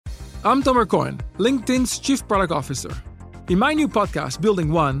I'm Tomer Cohen, LinkedIn's Chief Product Officer. In my new podcast,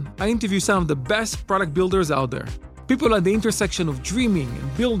 Building One, I interview some of the best product builders out there. People at the intersection of dreaming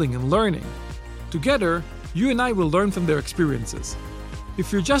and building and learning. Together, you and I will learn from their experiences.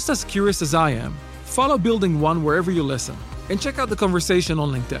 If you're just as curious as I am, follow Building One wherever you listen, and check out the conversation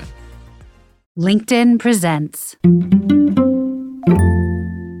on LinkedIn. LinkedIn presents.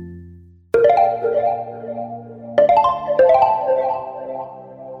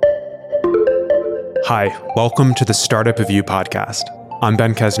 Hi, welcome to the Startup of You podcast. I'm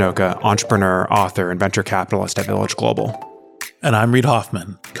Ben Kesnoka, entrepreneur, author, and venture capitalist at Village Global. And I'm Reid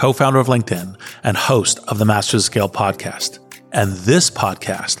Hoffman, co-founder of LinkedIn and host of the Masters of Scale podcast. And this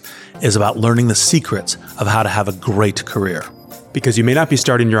podcast is about learning the secrets of how to have a great career. Because you may not be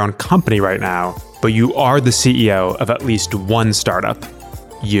starting your own company right now, but you are the CEO of at least one startup,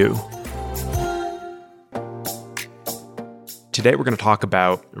 you. Today, we're going to talk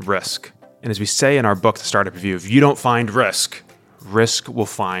about risk. And as we say in our book, The Startup Review, if you don't find risk, risk will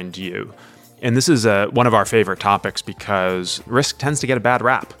find you. And this is one of our favorite topics because risk tends to get a bad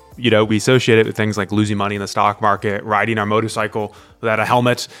rap. You know, we associate it with things like losing money in the stock market, riding our motorcycle without a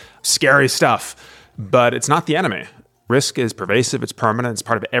helmet, scary stuff. But it's not the enemy. Risk is pervasive, it's permanent, it's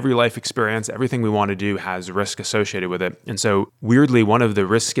part of every life experience. Everything we want to do has risk associated with it. And so weirdly, one of the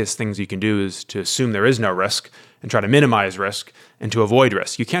riskiest things you can do is to assume there is no risk and try to minimize risk and to avoid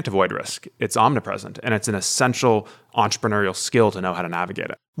risk. You can't avoid risk. It's omnipresent and it's an essential entrepreneurial skill to know how to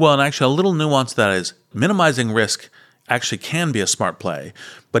navigate it. Well, and actually a little nuance to that is minimizing risk actually can be a smart play,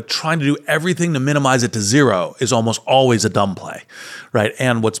 but trying to do everything to minimize it to zero is almost always a dumb play, right?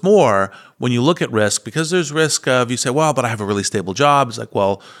 And what's more, when you look at risk, because there's risk of, you say, well, but I have a really stable job. It's like,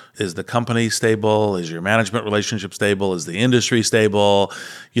 well, is the company stable? Is your management relationship stable? Is the industry stable?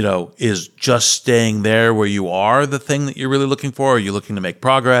 You know, is just staying there where you are the thing that you're really looking for? Are you looking to make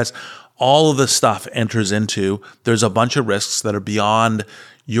progress? All of this stuff enters into, there's a bunch of risks that are beyond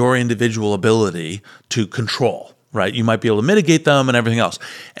your individual ability to control. Right? You might be able to mitigate them and everything else.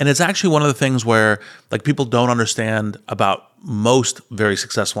 And it's actually one of the things where like people don't understand about most very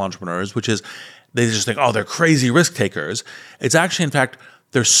successful entrepreneurs, which is they just think, oh, they're crazy risk takers. It's actually, in fact,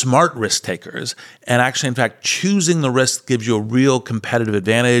 they're smart risk takers. And actually, in fact, choosing the risk gives you a real competitive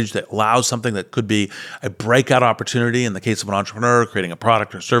advantage that allows something that could be a breakout opportunity in the case of an entrepreneur, creating a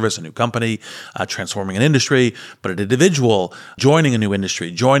product or service, a new company, transforming an industry, but an individual joining a new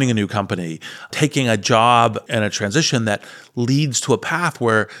industry, joining a new company, taking a job and a transition that leads to a path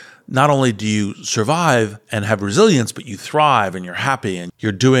where not only do you survive and have resilience, but you thrive and you're happy and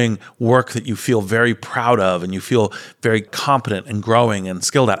you're doing work that you feel very proud of and you feel very competent and growing and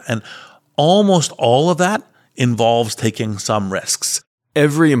skilled at. And almost all of that involves taking some risks.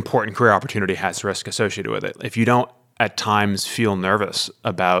 Every important career opportunity has risk associated with it. If you don't at times feel nervous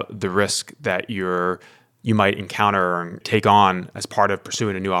about the risk that you might encounter or take on as part of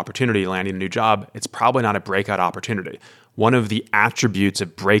pursuing a new opportunity, landing a new job, it's probably not a breakout opportunity. One of the attributes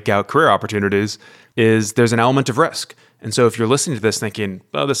of breakout career opportunities is there's an element of risk. And so if you're listening to this thinking,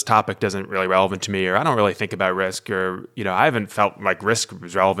 well, this topic doesn't really relevant to me, or I don't really think about risk, or I haven't felt like risk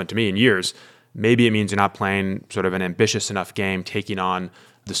was relevant to me in years, maybe it means you're not playing sort of an ambitious enough game, taking on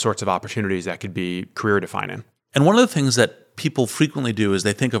the sorts of opportunities that could be career defining. And one of the things that people frequently do is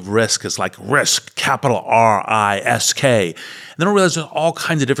they think of risk as like risk, capital R-I-S-K. And they don't realize there's all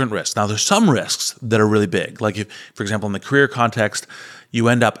kinds of different risks. Now, there's some risks that are really big. Like if, for example, in the career context, you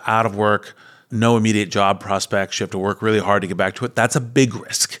end up out of work, no immediate job prospects, you have to work really hard to get back to it. That's a big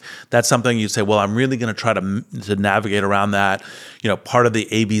risk. That's something you say, well, I'm really going to try to navigate around that. Part of the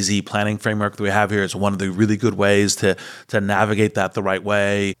ABZ planning framework that we have here is one of the really good ways to navigate that the right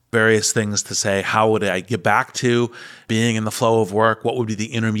way. Various things to say, how would I get back to being in the flow of work? What would be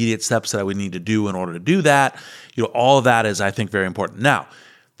the intermediate steps that I would need to do in order to do that? All of that is, I think, very important. Now,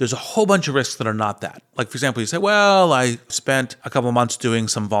 there's a whole bunch of risks that are not that. Like, for example, you say, well, I spent a couple of months doing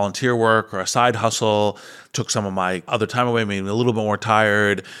some volunteer work or a side hustle, took some of my other time away, made me a little bit more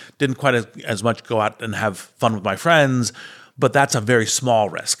tired, didn't quite as much go out and have fun with my friends, but that's a very small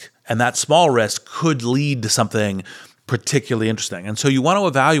risk. And that small risk could lead to something particularly interesting. And so you want to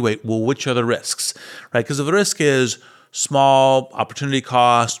evaluate, well, which are the risks, right? Because if the risk is small, opportunity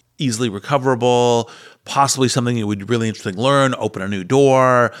cost, easily recoverable, possibly something you would really interesting learn, open a new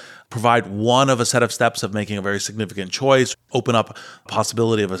door, provide one of a set of steps of making a very significant choice, open up a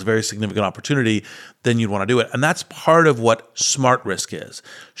possibility of a very significant opportunity, then you'd want to do it. And that's part of what smart risk is.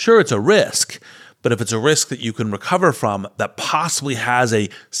 Sure, it's a risk, but if it's a risk that you can recover from that possibly has a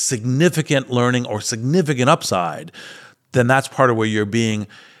significant learning or significant upside, then that's part of where you're being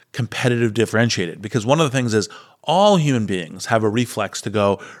competitive differentiated. Because one of the things is all human beings have a reflex to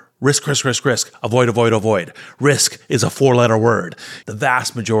go Risk, risk, risk, risk. Avoid, avoid, avoid. Risk is a 4-letter word. The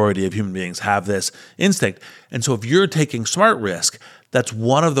vast majority of human beings have this instinct. And so if you're taking smart risk, that's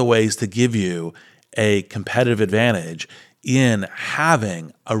one of the ways to give you a competitive advantage in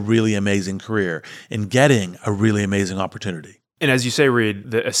having a really amazing career, in getting a really amazing opportunity. And as you say, Reed,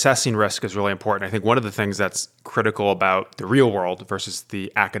 the assessing risk is really important. I think one of the things that's critical about the real world versus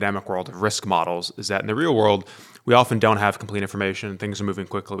the academic world of risk models is that in the real world, we often don't have complete information. Things are moving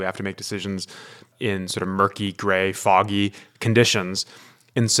quickly. We have to make decisions in sort of murky, gray, foggy conditions.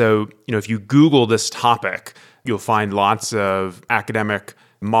 And so, if you Google this topic, you'll find lots of academic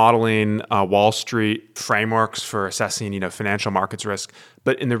modeling, Wall Street frameworks for assessing, financial markets risk.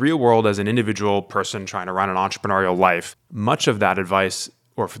 But in the real world, as an individual person trying to run an entrepreneurial life, much of that advice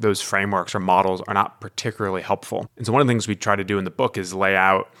or for those frameworks or models are not particularly helpful. And so one of the things we try to do in the book is lay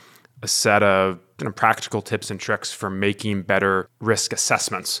out a set of practical tips and tricks for making better risk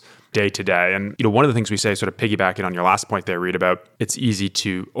assessments day to day. And one of the things we say, sort of piggybacking on your last point there, Reed, about it's easy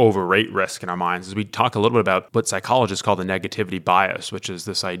to overrate risk in our minds, is we talk a little bit about what psychologists call the negativity bias, which is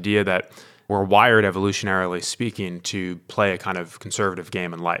this idea that we're wired, evolutionarily speaking, to play a kind of conservative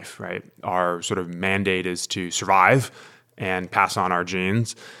game in life, right? Our sort of mandate is to survive and pass on our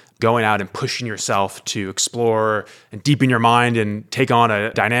genes. Going out and pushing yourself to explore and deepen your mind and take on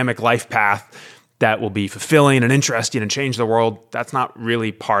a dynamic life path that will be fulfilling and interesting and change the world, that's not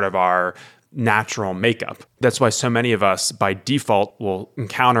really part of our natural makeup. That's why so many of us, by default, will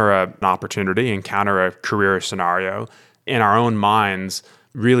encounter an opportunity, encounter a career scenario, in our own minds,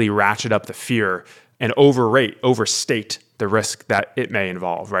 really ratchet up the fear and overstate the risk that it may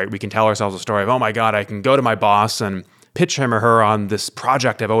involve, right? We can tell ourselves a story of, oh my God, I can go to my boss and pitch him or her on this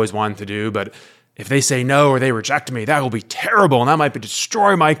project I've always wanted to do, but if they say no or they reject me, that will be terrible and that might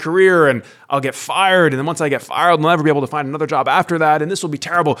destroy my career and I'll get fired. And then once I get fired, I'll never be able to find another job after that and this will be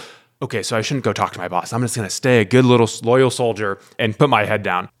terrible. Okay, so I shouldn't go talk to my boss. I'm just going to stay a good little loyal soldier and put my head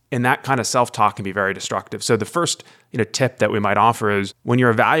down. And that kind of self-talk can be very destructive. So the first tip that we might offer is when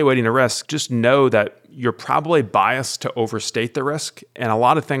you're evaluating a risk, just know that you're probably biased to overstate the risk. And a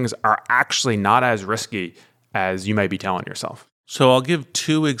lot of things are actually not as risky as you may be telling yourself. So I'll give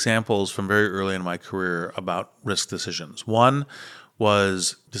 2 examples from very early in my career about risk decisions. One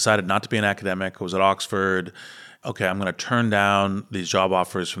was decided not to be an academic. I was at Oxford. Okay, I'm going to turn down these job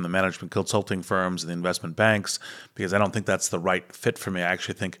offers from the management consulting firms and the investment banks because I don't think that's the right fit for me. I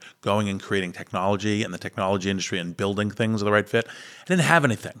actually think going and creating technology in the technology industry and building things are the right fit. I didn't have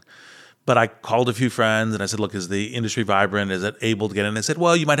anything. But I called a few friends and I said, look, is the industry vibrant? Is it able to get in? They said,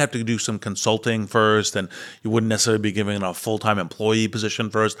 well, you might have to do some consulting first and you wouldn't necessarily be given a full-time employee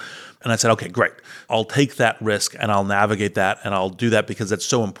position first. And I said, okay, great. I'll take that risk and I'll navigate that and I'll do that because that's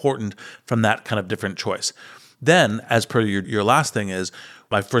so important from that kind of different choice. Then, as per your last thing is,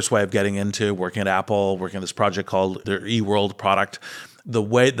 my first way of getting into working at Apple, working on this project called their eWorld product,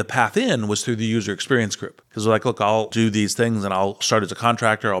 the path in was through the user experience group. Because like, look, I'll do these things and I'll start as a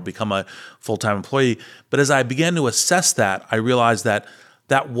contractor, I'll become a full-time employee. But as I began to assess that, I realized that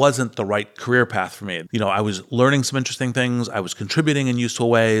that wasn't the right career path for me. I was learning some interesting things, I was contributing in useful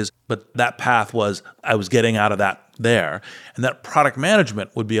ways, but that path I was getting out of that there. And that product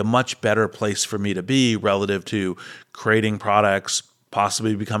management would be a much better place for me to be relative to creating products,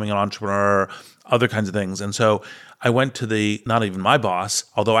 possibly becoming an entrepreneur, other kinds of things. And so I went to not even my boss,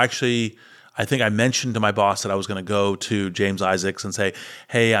 although actually I think I mentioned to my boss that I was going to go to James Isaacs and say,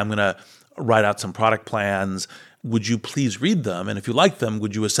 hey, I'm going to write out some product plans. Would you please read them? And if you like them,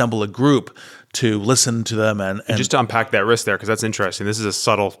 would you assemble a group to listen to them? And just to unpack that risk there, because that's interesting. This is a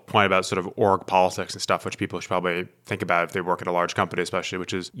subtle point about sort of org politics and stuff, which people should probably think about if they work at a large company, especially,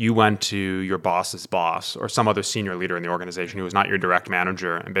 which is you went to your boss's boss or some other senior leader in the organization who was not your direct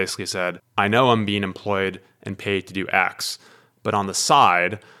manager and basically said, I know I'm being employed and paid to do X, but on the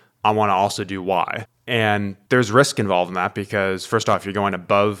side, I want to also do Y. And there's risk involved in that because first off, you're going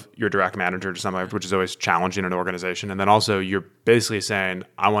above your direct manager to something which is always challenging in an organization. And then also you're basically saying,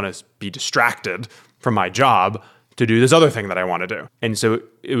 I want to be distracted from my job to do this other thing that I want to do. And so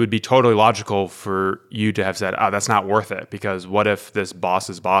it would be totally logical for you to have said, oh, that's not worth it. Because what if this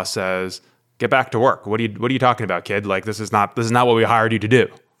boss's boss says, get back to work? What are you talking about, kid? Like, this is not what we hired you to do.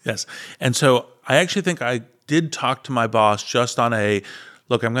 Yes. And so I actually think I did talk to my boss just on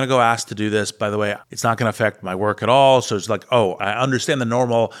look, I'm going to go ask to do this. By the way, it's not going to affect my work at all. So it's like, oh, I understand the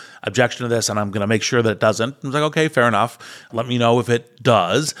normal objection to this and I'm going to make sure that it doesn't. I was like, okay, fair enough. Let me know if it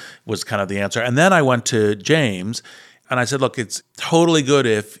does, was kind of the answer. And then I went to James and I said, look, it's totally good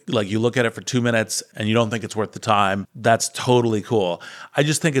if you look at it for 2 minutes and you don't think it's worth the time. That's totally cool. I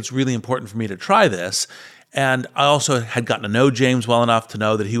just think it's really important for me to try this. And I also had gotten to know James well enough to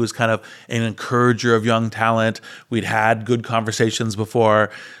know that he was kind of an encourager of young talent. We'd had good conversations before.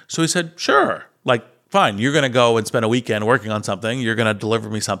 So he said, sure, like, fine, you're going to go and spend a weekend working on something. You're going to deliver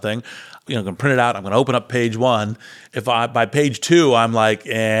me something. I'm going to print it out. I'm going to open up page 1. If by page 2, I'm like,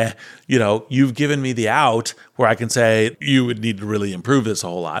 you've given me the out where I can say you would need to really improve this a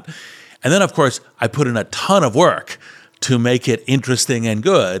whole lot. And then, of course, I put in a ton of work to make it interesting and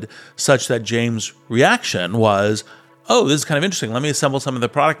good, such that James' reaction was, oh, this is kind of interesting. Let me assemble some of the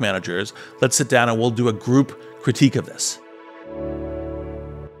product managers. Let's sit down and we'll do a group critique of this.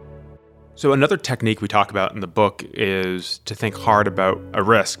 So another technique we talk about in the book is to think hard about a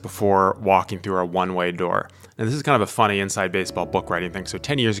risk before walking through a one-way door. And this is kind of a funny inside baseball book writing thing. So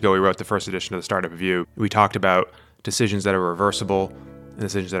 10 years ago, we wrote the first edition of the Startup Review. We talked about decisions that are reversible and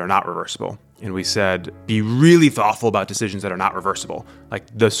decisions that are not reversible. And we said, be really thoughtful about decisions that are not reversible. Like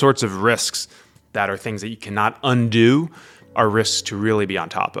the sorts of risks that are things that you cannot undo are risks to really be on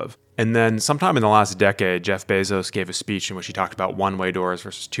top of. And then sometime in the last decade, Jeff Bezos gave a speech in which he talked about one-way doors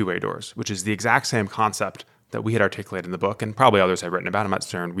versus two-way doors, which is the exact same concept that we had articulated in the book, and probably others have written about. I'm not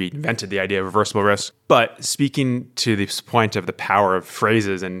saying we invented the idea of reversible risk. But speaking to this point of the power of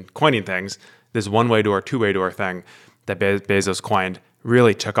phrases and coining things, this one-way door, two-way door thing that Bezos coined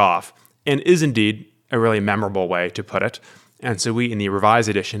really took off and is indeed a really memorable way to put it. And so we, in the revised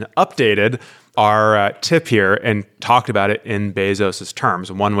edition, updated our tip here and talked about it in Bezos'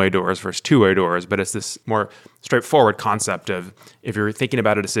 terms, one-way doors versus two-way doors. But it's this more straightforward concept of if you're thinking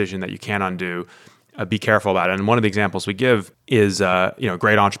about a decision that you can't undo, be careful about it. And one of the examples we give is,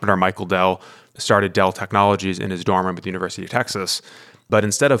 great entrepreneur Michael Dell started Dell Technologies in his dorm room at the University of Texas. But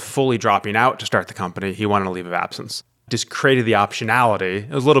instead of fully dropping out to start the company, he wanted a leave of absence. Just created the optionality.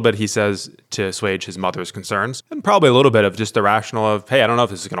 It was a little bit, he says, to assuage his mother's concerns, and probably a little bit of just the rational of, hey, I don't know if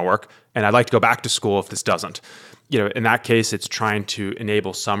this is going to work, and I'd like to go back to school if this doesn't. In that case, it's trying to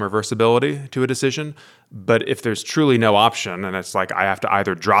enable some reversibility to a decision. But if there's truly no option, and it's like I have to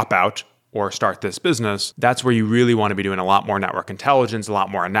either drop out or start this business, that's where you really want to be doing a lot more network intelligence, a lot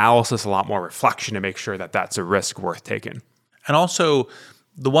more analysis, a lot more reflection to make sure that that's a risk worth taking. And also,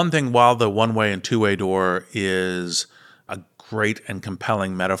 the one thing, while the one-way and two-way door is a great and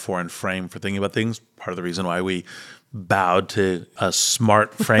compelling metaphor and frame for thinking about things, part of the reason why we bowed to a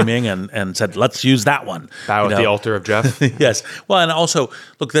smart framing and said, let's use that one. Bow at the altar of Jeff. Yes. Well, and also,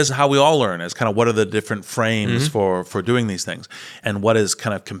 look, this is how we all learn, is kind of what are the different frames for doing these things, and what is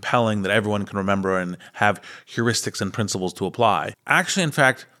kind of compelling that everyone can remember and have heuristics and principles to apply. Actually, in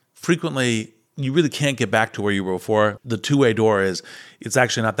fact, frequently, you really can't get back to where you were before. The two-way door it's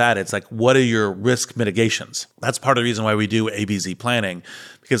actually not that. It's like, what are your risk mitigations? That's part of the reason why we do ABZ planning.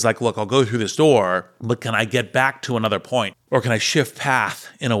 Because look, I'll go through this door, but can I get back to another point? Or can I shift path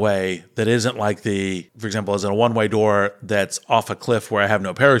in a way that isn't like for example, is it a one-way door that's off a cliff where I have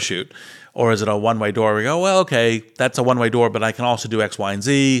no parachute? Or is it a one-way door where we go, well, okay, that's a one-way door, but I can also do X, Y, and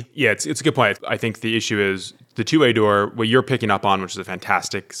Z? Yeah, it's a good point. I think the issue is the two-way door, what you're picking up on, which is a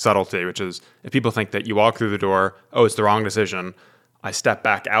fantastic subtlety, which is if people think that you walk through the door, oh, it's the wrong decision, I step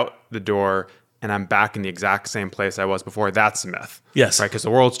back out the door, and I'm back in the exact same place I was before, that's a myth. Yes. Right, because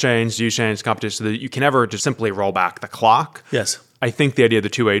the world's changed, you changed, competition, so that you can never just simply roll back the clock. Yes. I think the idea of the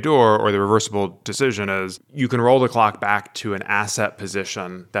two-way door or the reversible decision is you can roll the clock back to an asset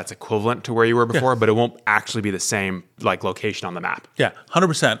position that's equivalent to where you were before, but it won't actually be the same location on the map. Yeah,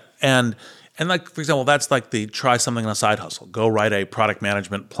 100%. And for example, that's the try something on a side hustle. Go write a product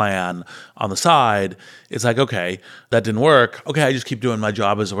management plan on the side. It's like, okay, that didn't work. Okay, I just keep doing my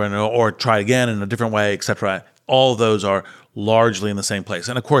job or try again in a different way, etc. All of those are largely in the same place.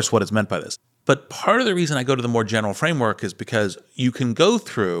 And of course, what is meant by this. But part of the reason I go to the more general framework is because you can go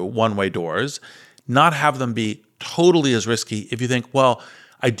through one-way doors, not have them be totally as risky if you think, well,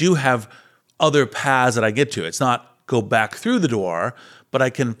 I do have other paths that I get to. It's not go back through the door, but I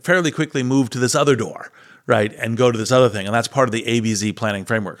can fairly quickly move to this other door, right, and go to this other thing. And that's part of the ABZ planning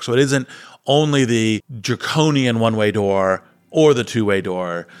framework. So it isn't only the draconian one-way door or the two-way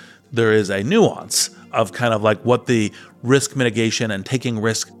door. There is a nuance of kind of what the risk mitigation and taking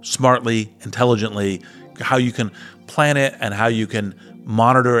risk smartly, intelligently, how you can plan it and how you can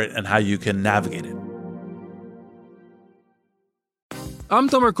monitor it and how you can navigate it. I'm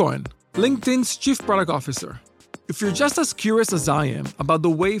Tomer Cohen, LinkedIn's Chief Product Officer. If you're just as curious as I am about the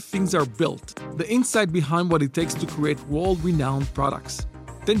way things are built, the insight behind what it takes to create world-renowned products,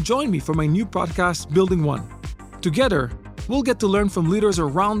 then join me for my new podcast, Building One. Together, we'll get to learn from leaders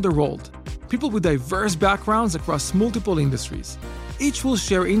around the world, people with diverse backgrounds across multiple industries. Each will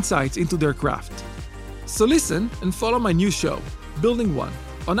share insights into their craft. So listen and follow my new show, Building One,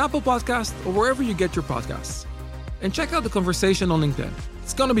 on Apple Podcasts or wherever you get your podcasts. And check out the conversation on LinkedIn.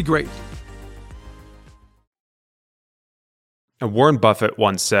 It's going to be great. And Warren Buffett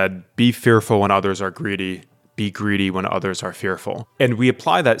once said, "Be fearful when others are greedy. Be greedy when others are fearful." And we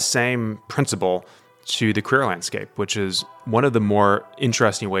apply that same principle to the career landscape, which is one of the more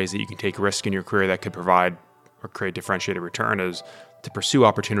interesting ways that you can take risk in your career that could provide or create differentiated return is to pursue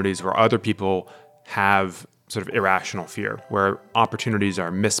opportunities where other people have sort of irrational fear, where opportunities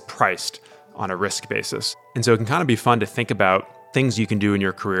are mispriced on a risk basis. And so it can kind of be fun to think about things you can do in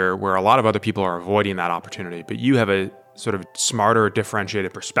your career where a lot of other people are avoiding that opportunity, but you have a sort of smarter,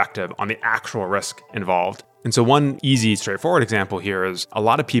 differentiated perspective on the actual risk involved. And so one easy, straightforward example here is a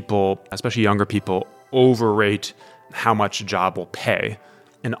lot of people, especially younger people, overrate how much a job will pay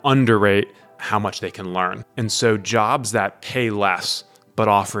and underrate how much they can learn. And so jobs that pay less but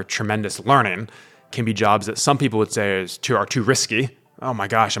offer tremendous learning can be jobs that some people would say are too risky. Oh my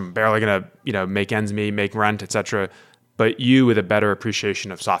gosh, I'm barely gonna, make ends meet, make rent, etc. But you, with a better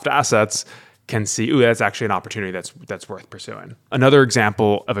appreciation of soft assets, can see, ooh, that's actually an opportunity that's worth pursuing. Another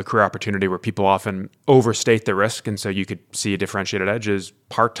example of a career opportunity where people often overstate the risk, and so you could see a differentiated edge, is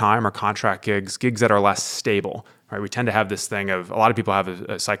part-time or contract gigs that are less stable. Right? We tend to have this thing of, a lot of people have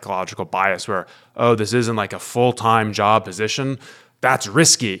a psychological bias where, oh, this isn't like a full-time job position, that's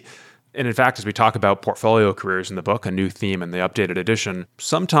risky. And in fact, as we talk about portfolio careers in the book, a new theme in the updated edition,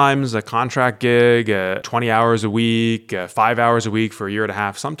 sometimes a contract gig, 20 hours a week, 5 hours a week for a year and a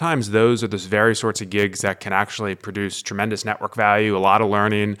half, sometimes those are those very sorts of gigs that can actually produce tremendous network value, a lot of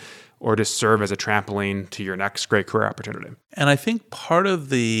learning, or just serve as a trampoline to your next great career opportunity. And I think part of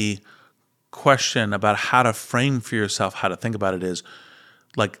the question about how to frame for yourself, how to think about it is,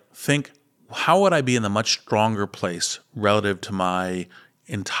 think, how would I be in a much stronger place relative to my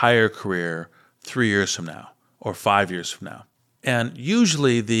entire career 3 years from now or 5 years from now? And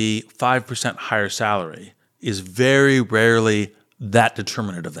usually the 5% higher salary is very rarely that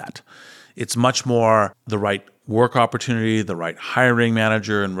determinant of that. It's much more the right work opportunity, the right hiring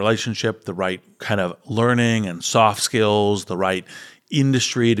manager and relationship, the right kind of learning and soft skills, the right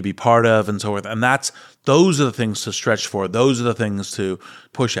industry to be part of, and so forth. And those are the things to stretch for. Those are the things to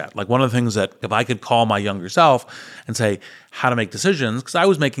push at. Like one of the things that if I could call my younger self and say how to make decisions, because I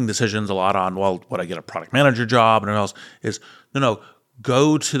was making decisions a lot on, would I get a product manager job and everything else, is no,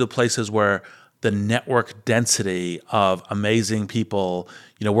 go to the places where the network density of amazing people,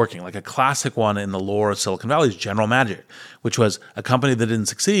 working. Like a classic one in the lore of Silicon Valley is General Magic, which was a company that didn't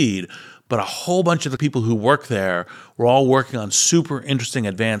succeed, but a whole bunch of the people who work there were all working on super interesting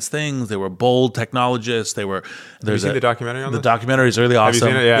advanced things. They were bold technologists. Have you seen the documentary on this? The documentary is really awesome.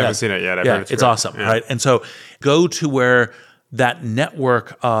 Have you seen it? Yeah, I haven't seen it yet. I've heard it's awesome, right? And so go to where that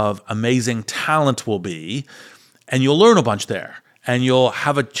network of amazing talent will be, and you'll learn a bunch there. And you'll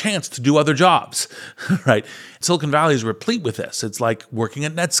have a chance to do other jobs, right? Silicon Valley is replete with this. It's like working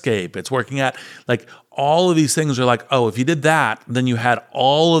at Netscape. It's working at all of these things are like, oh, if you did that, then you had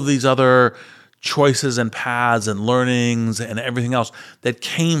all of these other choices and paths and learnings and everything else that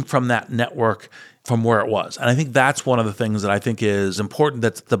came from that network from where it was. And I think that's one of the things that I think is important.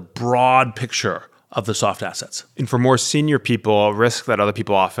 That's the broad picture of the soft assets. And for more senior people, a risk that other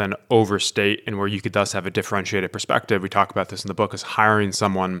people often overstate and where you could thus have a differentiated perspective, we talk about this in the book, is hiring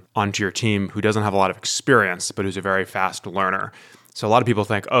someone onto your team who doesn't have a lot of experience, but who's a very fast learner. So a lot of people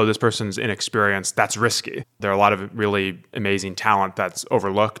think, oh, this person's inexperienced, that's risky. There are a lot of really amazing talent that's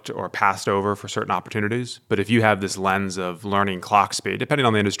overlooked or passed over for certain opportunities. But if you have this lens of learning clock speed, depending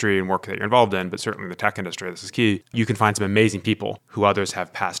on the industry and work that you're involved in, but certainly in the tech industry, this is key, you can find some amazing people who others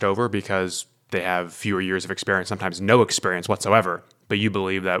have passed over because they have fewer years of experience, sometimes no experience whatsoever, but you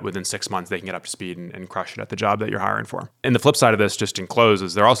believe that within 6 months they can get up to speed and crush it at the job that you're hiring for. And the flip side of this, just in close,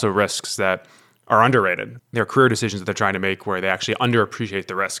 is there are also risks that are underrated. There are career decisions that they're trying to make where they actually underappreciate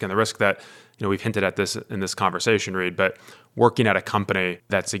the risk. And the risk that, we've hinted at this in this conversation, Reed, but working at a company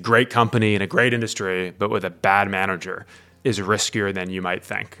that's a great company in a great industry, but with a bad manager is riskier than you might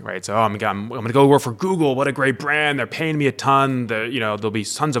think, right? So, I'm going to go work for Google. What a great brand. They're paying me a ton. There'll be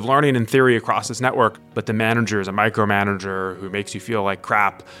tons of learning in theory across this network. But the manager is a micromanager who makes you feel like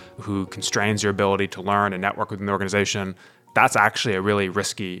crap, who constrains your ability to learn and network within the organization. That's actually a really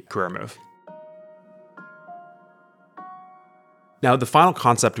risky career move. Now, the final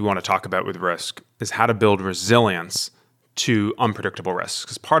concept we want to talk about with risk is how to build resilience to unpredictable risks.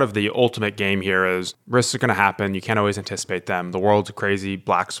 Because part of the ultimate game here is risks are going to happen. You can't always anticipate them. The world's a crazy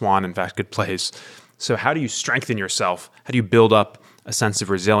black swan infected place. So how do you strengthen yourself? How do you build up a sense of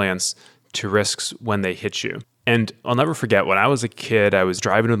resilience to risks when they hit you? And I'll never forget, when I was a kid, I was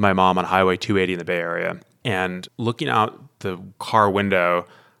driving with my mom on Highway 280 in the Bay Area, and looking out the car window,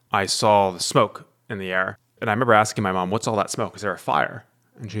 I saw the smoke in the air. And I remember asking my mom, what's all that smoke? Is there a fire?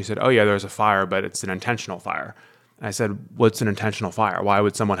 And she said, oh yeah, there's a fire, but it's an intentional fire. And I said, what's an intentional fire? Why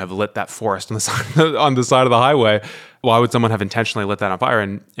would someone have lit that forest on the side of the highway? Why would someone have intentionally lit that on fire?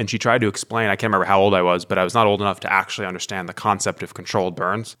 And she tried to explain, I can't remember how old I was, but I was not old enough to actually understand the concept of controlled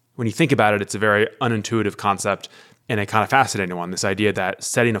burns. When you think about it, it's a very unintuitive concept and a kind of fascinating one, this idea that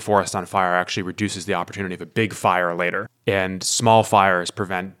setting a forest on fire actually reduces the opportunity of a big fire later, and small fires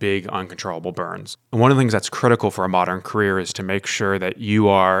prevent big, uncontrollable burns. And one of the things that's critical for a modern career is to make sure that you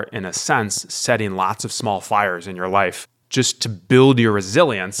are, in a sense, setting lots of small fires in your life just to build your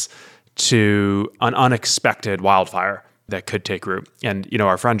resilience to an unexpected wildfire that could take root. And,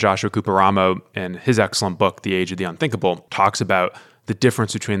 our friend Joshua Cooper-Ramo, in his excellent book, The Age of the Unthinkable, talks about the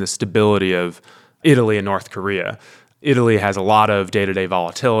difference between the stability of Italy and North Korea. Italy has a lot of day-to-day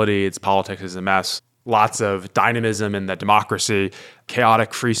volatility. Its politics is a mess. Lots of dynamism in the democracy,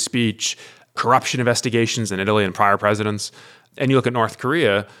 chaotic free speech, corruption investigations in Italy and prior presidents. And you look at North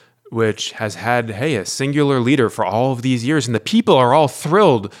Korea, which has had, a singular leader for all of these years, and the people are all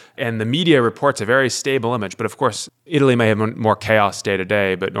thrilled, and the media reports a very stable image. But of course, Italy may have more chaos day to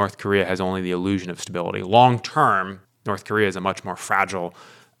day, but North Korea has only the illusion of stability. Long term, North Korea is a much more fragile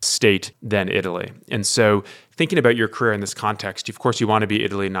state than Italy. And so thinking about your career in this context, of course, you want to be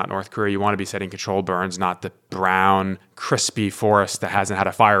Italy, not North Korea. You want to be setting controlled burns, not the brown, crispy forest that hasn't had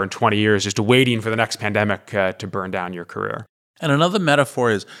a fire in 20 years, just waiting for the next pandemic to burn down your career. And another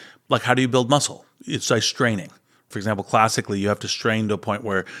metaphor is, how do you build muscle? It's like straining. For example, classically, you have to strain to a point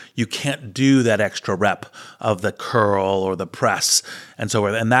where you can't do that extra rep of the curl or the press and so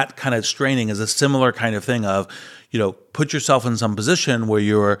on. And that kind of straining is a similar kind of thing of, put yourself in some position where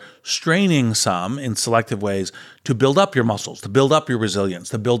you're straining some in selective ways to build up your muscles, to build up your resilience,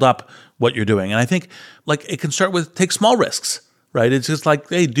 to build up what you're doing. And I think it can start with take small risks, right? It's just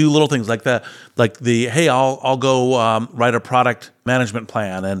hey, do little things hey, I'll go write a product management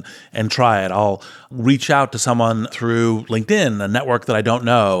plan and try it. I'll reach out to someone through LinkedIn, a network that I don't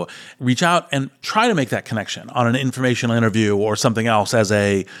know, reach out and try to make that connection on an informational interview or something else as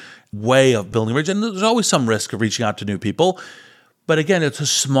a way of building bridge. And there's always some risk of reaching out to new people. But again, it's a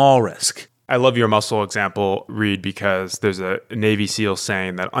small risk. I love your muscle example, Reed, because there's a Navy SEAL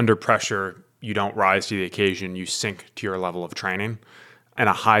saying that under pressure, you don't rise to the occasion, you sink to your level of training. And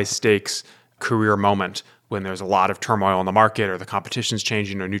a high stakes career moment when there's a lot of turmoil in the market or the competition's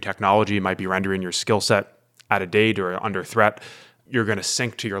changing or new technology might be rendering your skill set out of date or under threat, you're going to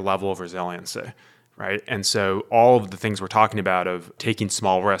sink to your level of resiliency. Right. And so all of the things we're talking about of taking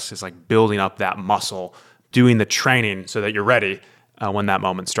small risks is like building up that muscle, doing the training so that you're ready when that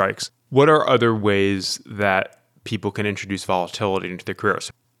moment strikes. What are other ways that people can introduce volatility into their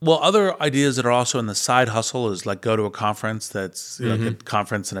careers? Well, other ideas that are also in the side hustle is go to a conference that's like a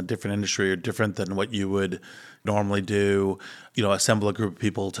conference in a different industry or different than what you would normally do. Assemble a group of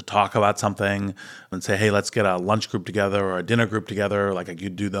people to talk about something and say, hey, let's get a lunch group together or a dinner group together. You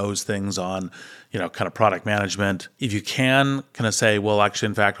do those things on, kind of product management. If you can kind of say, well, actually,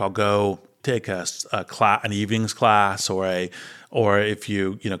 in fact, I'll go take a class, an evenings class, or if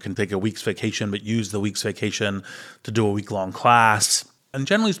you can take a week's vacation, but use the week's vacation to do a week-long class. And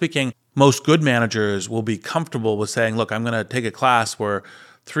generally speaking, most good managers will be comfortable with saying, look, I'm going to take a class where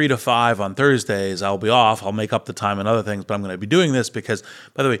 3 to 5 on Thursdays, I'll be off. I'll make up the time and other things, but I'm going to be doing this because,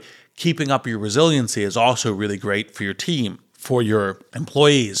 by the way, keeping up your resiliency is also really great for your team, for your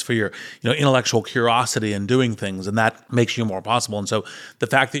employees, for your intellectual curiosity in doing things, and that makes you more possible. And so the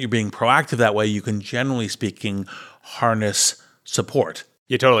fact that you're being proactive that way, you can generally speaking harness support.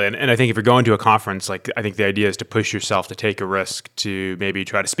 Yeah, totally. And I think if you're going to a conference, I think the idea is to push yourself to take a risk to maybe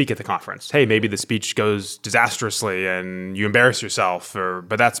try to speak at the conference. Hey, maybe the speech goes disastrously and you embarrass yourself,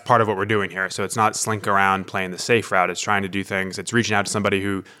 but that's part of what we're doing here. So it's not slink around playing the safe route. It's trying to do things. It's reaching out to somebody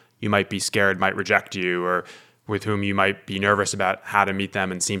who you might be scared might reject you or with whom you might be nervous about how to meet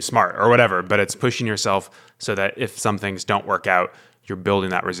them and seem smart or whatever. But it's pushing yourself so that if some things don't work out, you're building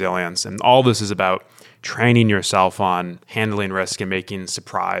that resilience. And all this is about training yourself on handling risk and making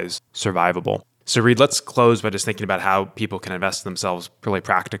surprise survivable. So Reed, let's close by just thinking about how people can invest themselves really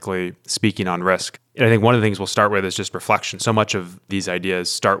practically speaking on risk. And I think one of the things we'll start with is just reflection. So much of these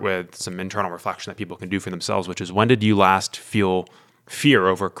ideas start with some internal reflection that people can do for themselves, which is when did you last feel fear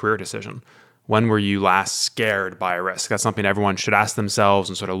over a career decision? When were you last scared by a risk? That's something everyone should ask themselves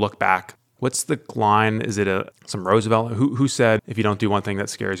and sort of look back. What's the line? Is it some Roosevelt? Who said, if you don't do one thing that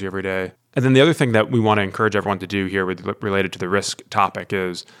scares you every day? And then the other thing that we want to encourage everyone to do here related to the risk topic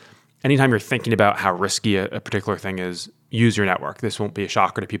is anytime you're thinking about how risky a particular thing is, use your network. This won't be a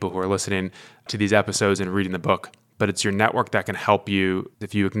shocker to people who are listening to these episodes and reading the book. but it's your network that can help you.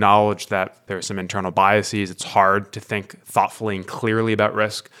 If you acknowledge that there are some internal biases, it's hard to think thoughtfully and clearly about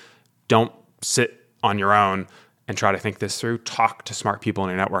risk. Don't sit on your own and try to think this through. Talk to smart people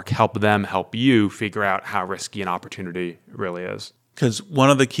in your network. Help them help you figure out how risky an opportunity really is. Because one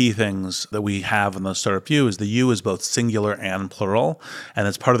of the key things that we have in the Startup View is the U is both singular and plural. And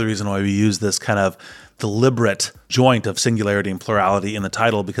it's part of the reason why we use this kind of deliberate joint of singularity and plurality in the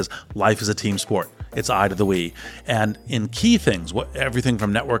title, because life is a team sport. It's I to the we. And in key things, everything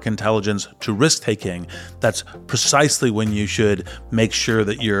from network intelligence to risk-taking, that's precisely when you should make sure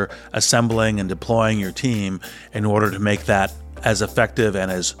that you're assembling and deploying your team in order to make that as effective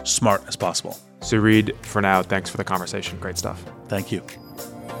and as smart as possible. So Reed, for now, thanks for the conversation. Great stuff. Thank you.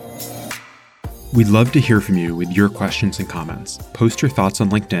 We'd love to hear from you with your questions and comments. Post your thoughts on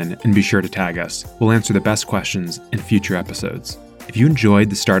LinkedIn and be sure to tag us. We'll answer the best questions in future episodes. If you enjoyed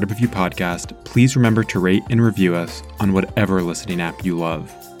the Startup Review podcast, please remember to rate and review us on whatever listening app you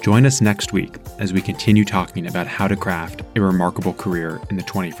love. Join us next week as we continue talking about how to craft a remarkable career in the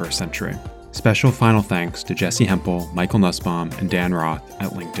 21st century. Special final thanks to Jesse Hempel, Michael Nussbaum, and Dan Roth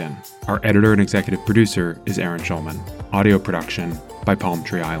at LinkedIn. Our editor and executive producer is Aaron Schulman. Audio production by Palm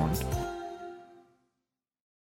Tree Island.